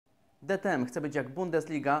DTM chce być jak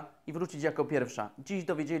Bundesliga i wrócić jako pierwsza. Dziś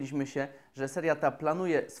dowiedzieliśmy się, że seria ta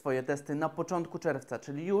planuje swoje testy na początku czerwca,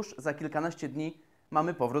 czyli już za kilkanaście dni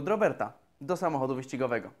mamy powrót Roberta do samochodu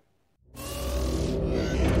wyścigowego.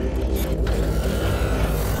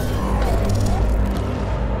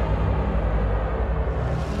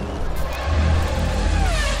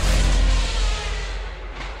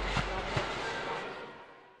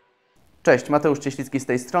 Cześć, Mateusz Cieślicki z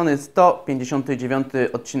tej strony, 159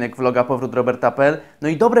 odcinek vloga Powrót Roberta.pl. No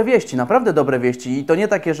i dobre wieści, naprawdę dobre wieści. I to nie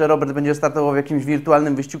takie, że Robert będzie startował w jakimś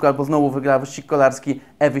wirtualnym wyścigu albo znowu wygra wyścig kolarski,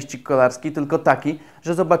 wyścig kolarski, tylko taki,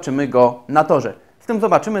 że zobaczymy go na torze. W tym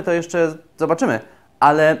zobaczymy to jeszcze zobaczymy,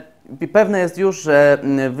 ale pewne jest już, że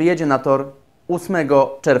wyjedzie na tor 8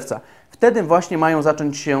 czerwca. Wtedy właśnie mają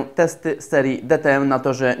zacząć się testy serii DTM na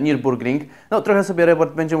torze Nürburgring. No trochę sobie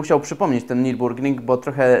Robert będzie musiał przypomnieć ten Nürburgring, bo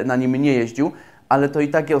trochę na nim nie jeździł, ale to i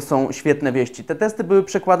tak są świetne wieści. Te testy były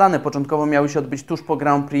przekładane, początkowo miały się odbyć tuż po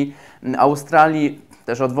Grand Prix Australii,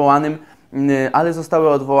 też odwołanym, ale zostały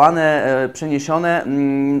odwołane, przeniesione.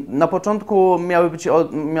 Na początku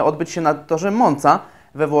miał odbyć się na torze Monza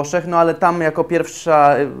we Włoszech, no ale tam jako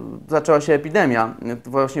pierwsza zaczęła się epidemia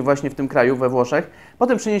właśnie w tym kraju, we Włoszech.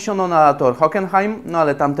 Potem przeniesiono na tor Hockenheim, no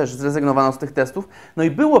ale tam też zrezygnowano z tych testów. No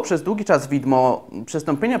i było przez długi czas widmo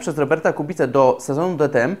przystąpienia przez Roberta Kubicę do sezonu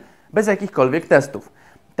DTM bez jakichkolwiek testów.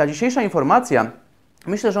 Ta dzisiejsza informacja,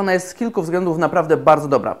 myślę, że ona jest z kilku względów naprawdę bardzo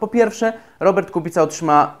dobra. Po pierwsze, Robert Kubica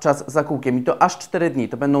otrzyma czas za kółkiem i to aż 4 dni.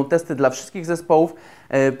 To będą testy dla wszystkich zespołów.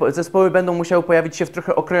 Zespoły będą musiały pojawić się w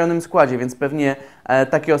trochę okrojonym składzie, więc pewnie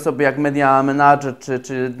takie osoby jak media manager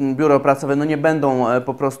czy biuro pracowe no nie będą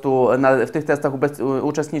po prostu w tych testach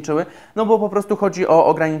uczestniczyły, no bo po prostu chodzi o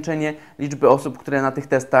ograniczenie liczby osób, które na tych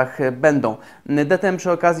testach będą. DTM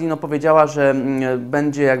przy okazji no powiedziała, że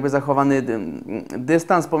będzie jakby zachowany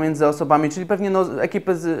dystans pomiędzy osobami, czyli pewnie no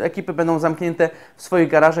ekipy będą zamknięte w swoich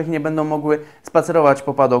garażach i nie będą mogły spacerować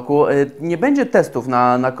po padoku. Nie będzie testów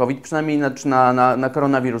na COVID, przynajmniej na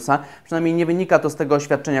koronawirusa. Przynajmniej nie wynika to z tego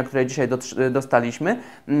oświadczenia, które dzisiaj dostaliśmy.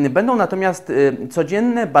 Będą natomiast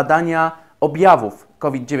codzienne badania objawów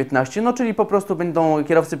COVID-19, no czyli po prostu będą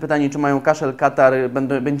kierowcy pytani, czy mają kaszel, katar,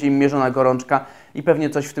 będzie im mierzona gorączka i pewnie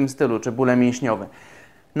coś w tym stylu, czy bóle mięśniowe.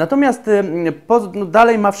 Natomiast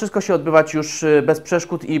dalej ma wszystko się odbywać już bez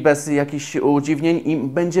przeszkód i bez jakichś udziwnień i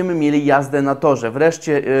będziemy mieli jazdę na torze.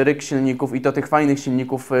 Wreszcie ryk silników i to tych fajnych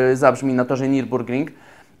silników zabrzmi na torze Nürburgring.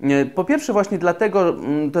 Po pierwsze właśnie dlatego,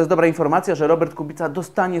 to jest dobra informacja, że Robert Kubica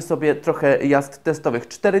dostanie sobie trochę jazd testowych.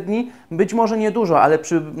 4 dni, być może niedużo, ale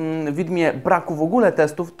przy widmie braku w ogóle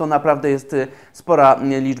testów to naprawdę jest spora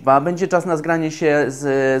liczba. Będzie czas na zgranie się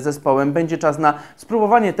z zespołem, będzie czas na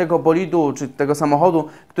spróbowanie tego bolidu, czy tego samochodu,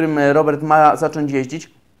 którym Robert ma zacząć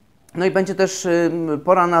jeździć. No i będzie też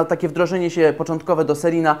pora na takie wdrożenie się początkowe do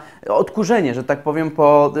serii, na odkurzenie, że tak powiem,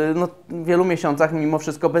 po wielu miesiącach mimo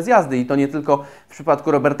wszystko bez jazdy. I to nie tylko w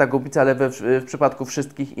przypadku Roberta Kubicy, ale w przypadku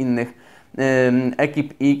wszystkich innych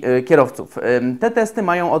ekip i kierowców. Te testy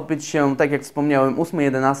mają odbyć się, tak jak wspomniałem,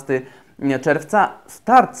 8-11 czerwca.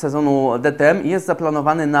 Start sezonu DTM jest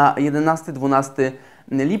zaplanowany na 11-12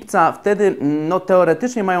 lipca. Wtedy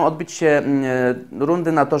teoretycznie mają odbyć się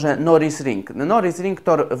rundy na torze Norrisring. Norrisring,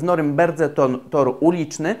 tor w Norymberdze, tor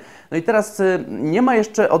uliczny. No i teraz nie ma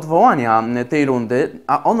jeszcze odwołania tej rundy,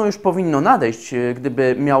 a ono już powinno nadejść,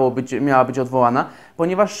 gdyby miała być odwołana,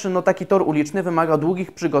 ponieważ taki tor uliczny wymaga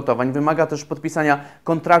długich przygotowań, wymaga też podpisania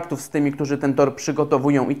kontraktów z tymi, którzy ten tor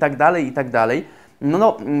przygotowują i tak dalej, i tak dalej.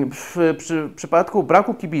 W przypadku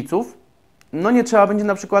braku kibiców, nie trzeba będzie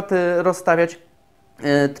na przykład rozstawiać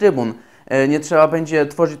trybun. Nie trzeba będzie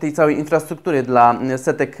tworzyć tej całej infrastruktury dla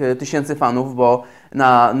setek tysięcy fanów, bo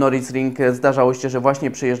na Norrisring zdarzało się, że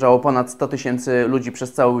właśnie przyjeżdżało ponad 100 000 ludzi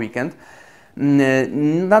przez cały weekend.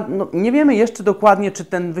 Nie wiemy jeszcze dokładnie, czy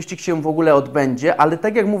ten wyścig się w ogóle odbędzie, ale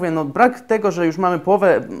tak jak mówię, brak tego, że już mamy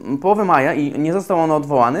połowę maja i nie został on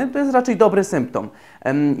odwołany, to jest raczej dobry symptom.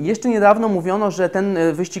 Jeszcze niedawno mówiono, że ten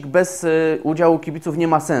wyścig bez udziału kibiców nie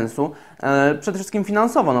ma sensu, przede wszystkim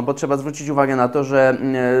finansowo, bo trzeba zwrócić uwagę na to, że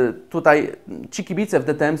tutaj ci kibice w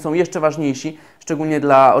DTM są jeszcze ważniejsi, szczególnie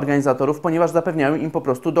dla organizatorów, ponieważ zapewniają im po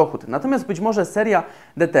prostu dochód. Natomiast być może seria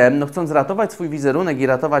DTM, chcąc ratować swój wizerunek i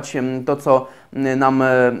ratować to, co nam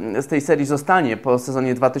z tej serii zostanie po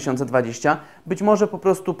sezonie 2020, być może po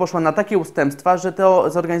prostu poszła na takie ustępstwa, że to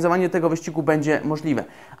zorganizowanie tego wyścigu będzie możliwe.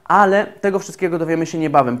 Ale tego wszystkiego dowiemy się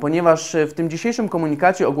niebawem, ponieważ w tym dzisiejszym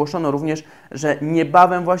komunikacie ogłoszono również, że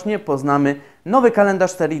niebawem właśnie poznamy nowy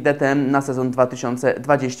kalendarz serii DTM na sezon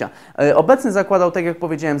 2020. Obecny zakładał, tak jak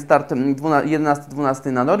powiedziałem, start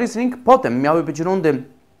 11-12 na Norrisring, potem miały być rundy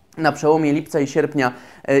na przełomie lipca i sierpnia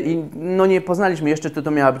i no nie poznaliśmy jeszcze, czy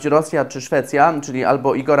to miała być Rosja czy Szwecja, czyli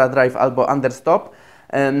albo Igora Drive, albo Understop.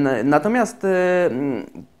 Natomiast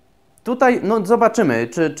tutaj no, zobaczymy,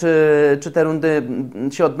 czy te rundy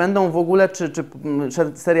się odbędą w ogóle, czy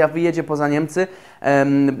seria wyjedzie poza Niemcy.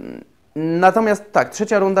 Natomiast tak,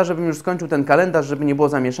 trzecia runda, żebym już skończył ten kalendarz, żeby nie było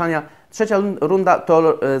zamieszania. Trzecia runda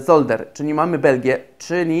to Zolder, czyli mamy Belgię,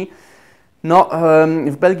 czyli no,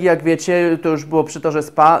 w Belgii, jak wiecie, to już było przy torze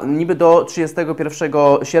Spa, niby do 31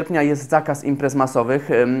 sierpnia jest zakaz imprez masowych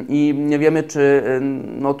i nie wiemy, czy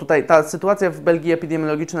no tutaj ta sytuacja w Belgii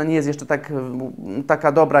epidemiologiczna nie jest jeszcze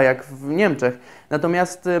taka dobra jak w Niemczech.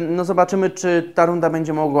 Natomiast no zobaczymy, czy ta runda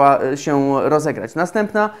będzie mogła się rozegrać.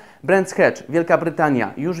 Następna, Brands Hatch, Wielka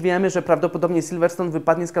Brytania. Już wiemy, że prawdopodobnie Silverstone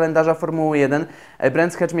wypadnie z kalendarza Formuły 1.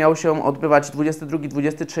 Brands Hatch miał się odbywać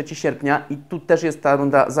 22-23 sierpnia i tu też jest ta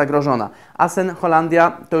runda zagrożona. Assen,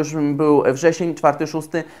 Holandia, to już był wrzesień,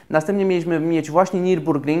 4-6. Następnie mieliśmy mieć właśnie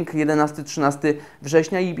Nürburgring, 11-13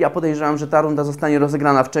 września i ja podejrzewam, że ta runda zostanie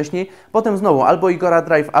rozegrana wcześniej. Potem znowu albo Igora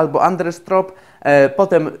Drive, albo Anderstrop.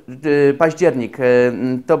 Potem październik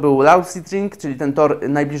to był Lausitzring, czyli ten tor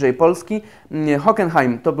najbliżej Polski.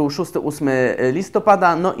 Hockenheim to był 6-8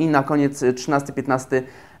 listopada, no i na koniec 13-15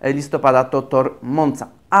 listopada to tor Monza.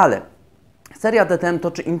 Ale seria DTM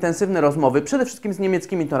toczy intensywne rozmowy, przede wszystkim z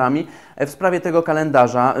niemieckimi torami, w sprawie tego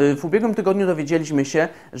kalendarza. W ubiegłym tygodniu dowiedzieliśmy się,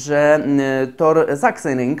 że tor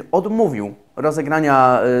Sachsenring odmówił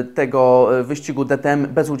rozegrania tego wyścigu DTM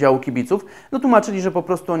bez udziału kibiców. No tłumaczyli, że po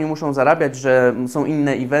prostu oni muszą zarabiać, że są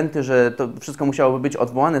inne eventy, że to wszystko musiałoby być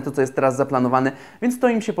odwołane, to co jest teraz zaplanowane, więc to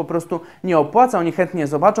im się po prostu nie opłaca. Oni chętnie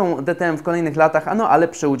zobaczą DTM w kolejnych latach, a no ale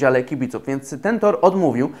przy udziale kibiców, więc ten tor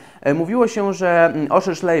odmówił. Mówiło się, że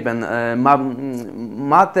Oschersleben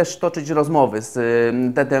ma też toczyć rozmowy z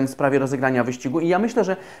DTM w sprawie rozegrania wyścigu i ja myślę,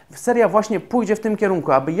 że seria właśnie pójdzie w tym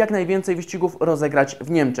kierunku, aby jak najwięcej wyścigów rozegrać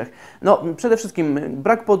w Niemczech. No, przede wszystkim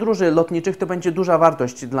brak podróży lotniczych to będzie duża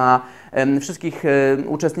wartość dla wszystkich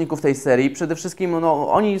uczestników tej serii. Przede wszystkim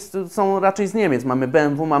no, oni są raczej z Niemiec. Mamy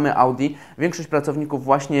BMW, mamy Audi, większość pracowników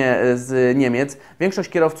właśnie z Niemiec, większość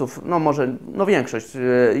kierowców, no może, no większość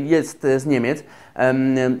jest z Niemiec.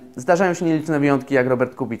 Zdarzają się nieliczne wyjątki jak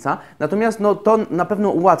Robert Kubica. Natomiast no, to na pewno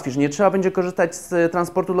ułatwi, że nie trzeba będzie korzystać z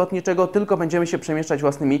transportu lotniczego, tylko będziemy się przemieszczać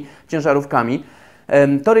własnymi ciężarówkami.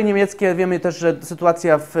 Tory niemieckie, wiemy też, że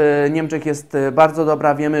sytuacja w Niemczech jest bardzo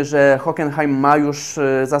dobra. Wiemy, że Hockenheim ma już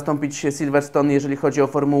zastąpić Silverstone, jeżeli chodzi o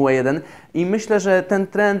Formułę 1 i myślę, że ten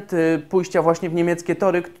trend pójścia właśnie w niemieckie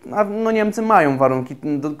tory, no Niemcy mają warunki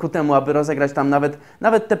ku temu, aby rozegrać tam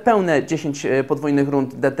nawet te pełne 10 podwójnych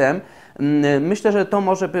rund DTM. Myślę, że to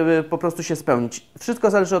może po prostu się spełnić. Wszystko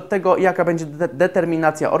zależy od tego, jaka będzie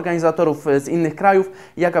determinacja organizatorów z innych krajów,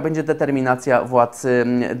 jaka będzie determinacja władz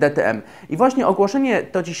DTM. I właśnie ogłoszenie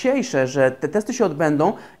to dzisiejsze, że te testy się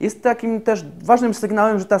odbędą, jest takim też ważnym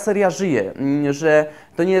sygnałem, że ta seria żyje, że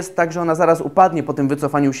to nie jest tak, że ona zaraz upadnie po tym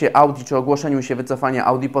wycofaniu się Audi, czy ogłoszeniu się wycofania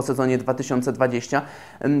Audi po sezonie 2020.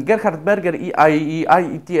 Gerhard Berger i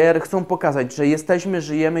IETR chcą pokazać, że jesteśmy,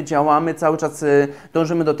 żyjemy, działamy, cały czas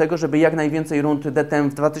dążymy do tego, żeby jak najwięcej rund DTM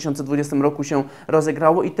w 2020 roku się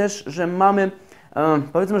rozegrało i też, że mamy,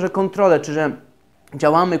 powiedzmy, że kontrolę, czy że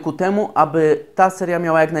działamy ku temu, aby ta seria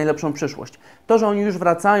miała jak najlepszą przyszłość. To, że oni już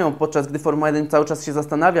wracają, podczas gdy Formuła 1 cały czas się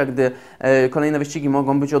zastanawia, gdy kolejne wyścigi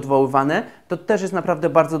mogą być odwoływane, to też jest naprawdę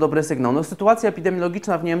bardzo dobry sygnał. No, sytuacja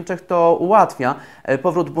epidemiologiczna w Niemczech to ułatwia.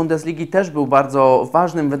 Powrót Bundesligi też był bardzo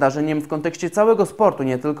ważnym wydarzeniem w kontekście całego sportu,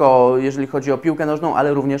 nie tylko jeżeli chodzi o piłkę nożną,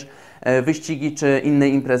 ale również wyścigi czy inne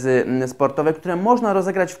imprezy sportowe, które można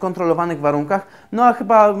rozegrać w kontrolowanych warunkach. No a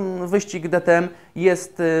chyba wyścig DTM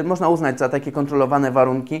jest, można uznać za takie kontrolowane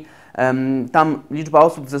warunki. Tam liczba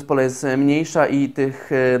osób w zespole jest mniejsza i tych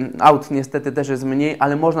aut niestety też jest mniej,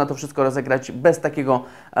 ale można to wszystko rozegrać bez takiego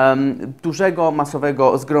dużego,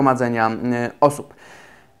 masowego zgromadzenia osób.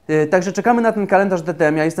 Także czekamy na ten kalendarz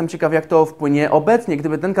DTM. Ja jestem ciekaw, jak to wpłynie. Obecnie,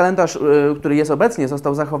 gdyby ten kalendarz, który jest obecnie,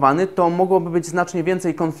 został zachowany, to mogłoby być znacznie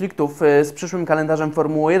więcej konfliktów z przyszłym kalendarzem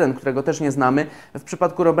Formuły 1, którego też nie znamy. W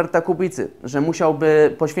przypadku Roberta Kubicy, że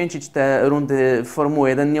musiałby poświęcić te rundy w Formuły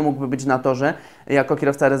 1, nie mógłby być na torze jako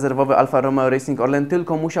kierowca rezerwowy Alfa Romeo Racing Orlen,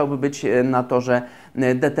 tylko musiałby być na torze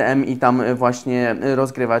DTM i tam właśnie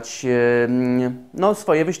rozgrywać no,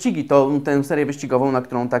 swoje wyścigi, tę serię wyścigową, na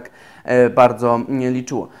którą tak bardzo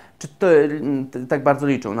liczyło. Czy to, tak bardzo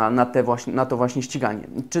liczą na to właśnie ściganie.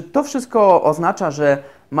 Czy to wszystko oznacza, że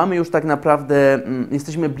mamy już tak naprawdę,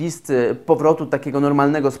 jesteśmy bliscy powrotu takiego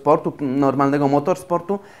normalnego sportu, normalnego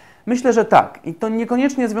motorsportu? Myślę, że tak. I to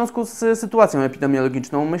niekoniecznie w związku z sytuacją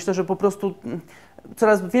epidemiologiczną. Myślę, że po prostu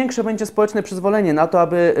coraz większe będzie społeczne przyzwolenie na to,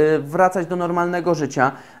 aby wracać do normalnego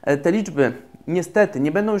życia. Te liczby niestety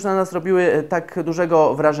nie będą już na nas robiły tak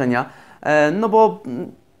dużego wrażenia, no bo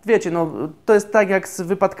wiecie, no, to jest tak jak z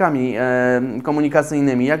wypadkami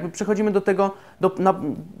komunikacyjnymi. Jakby przechodzimy do tego,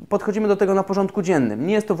 podchodzimy do tego na porządku dziennym.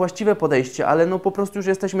 Nie jest to właściwe podejście, ale no po prostu już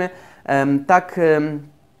jesteśmy tak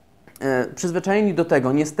przyzwyczajeni do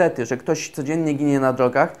tego, niestety, że ktoś codziennie ginie na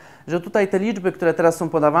drogach, że tutaj te liczby, które teraz są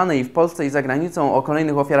podawane i w Polsce, i za granicą o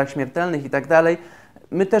kolejnych ofiarach śmiertelnych i tak dalej,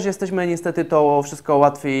 my też jesteśmy niestety to wszystko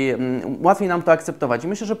łatwiej nam to akceptować. I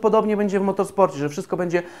myślę, że podobnie będzie w motorsporcie, że wszystko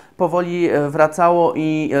będzie powoli wracało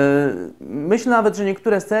i myślę nawet, że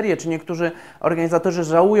niektóre serie czy niektórzy organizatorzy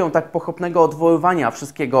żałują tak pochopnego odwoływania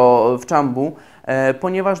wszystkiego w czambu,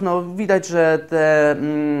 ponieważ no, widać, że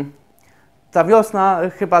ta wiosna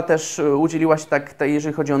chyba też udzieliła się tak,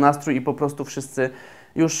 jeżeli chodzi o nastrój i po prostu wszyscy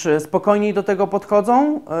już spokojniej do tego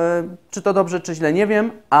podchodzą. Czy to dobrze, czy źle, nie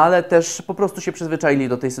wiem, ale też po prostu się przyzwyczaili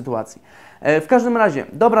do tej sytuacji. W każdym razie,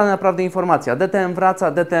 dobra naprawdę informacja. DTM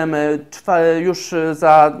wraca, DTM już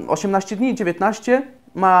za 18 dni, 19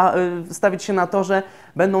 ma stawić się na torze.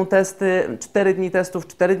 Będą testy, 4 dni testów,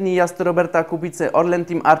 4 dni jazdy Roberta Kubicy, Orlen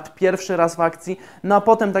Team Art pierwszy raz w akcji, no a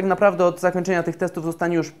potem tak naprawdę od zakończenia tych testów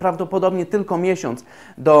zostanie już prawdopodobnie tylko miesiąc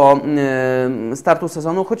do startu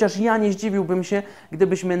sezonu, chociaż ja nie zdziwiłbym się,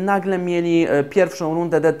 gdybyśmy nagle mieli pierwszą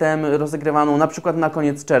rundę DTM rozegrywaną na przykład na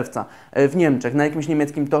koniec czerwca w Niemczech, na jakimś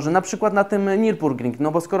niemieckim torze, na przykład na tym Nürburgring,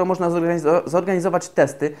 no bo skoro można zorganizować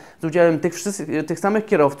testy z udziałem tych samych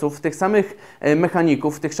kierowców, tych samych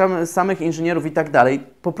mechaników, tych samych inżynierów i tak dalej,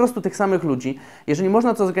 po prostu tych samych ludzi. Jeżeli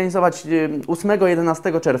można to zorganizować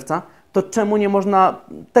 8-11 czerwca, to czemu nie można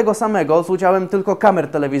tego samego z udziałem tylko kamer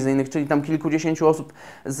telewizyjnych, czyli tam kilkudziesięciu osób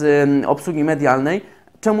z obsługi medialnej,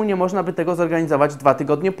 czemu nie można by tego zorganizować 2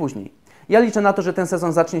 tygodnie później? Ja liczę na to, że ten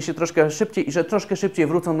sezon zacznie się troszkę szybciej i że troszkę szybciej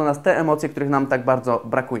wrócą do nas te emocje, których nam tak bardzo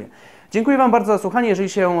brakuje. Dziękuję Wam bardzo za słuchanie. Jeżeli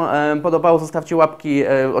się podobało, zostawcie łapki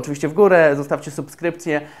oczywiście w górę, zostawcie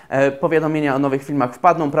subskrypcję, powiadomienia o nowych filmach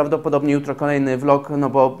wpadną. Prawdopodobnie jutro kolejny vlog, no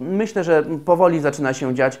bo myślę, że powoli zaczyna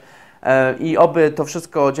się dziać i oby to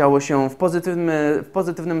wszystko działo się w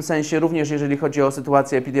pozytywnym sensie, również jeżeli chodzi o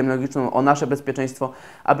sytuację epidemiologiczną, o nasze bezpieczeństwo,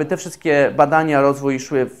 aby te wszystkie badania, rozwój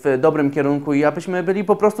szły w dobrym kierunku i abyśmy byli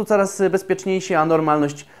po prostu coraz bezpieczniejsi, a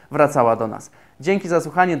normalność wracała do nas. Dzięki za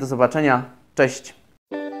słuchanie, do zobaczenia, cześć!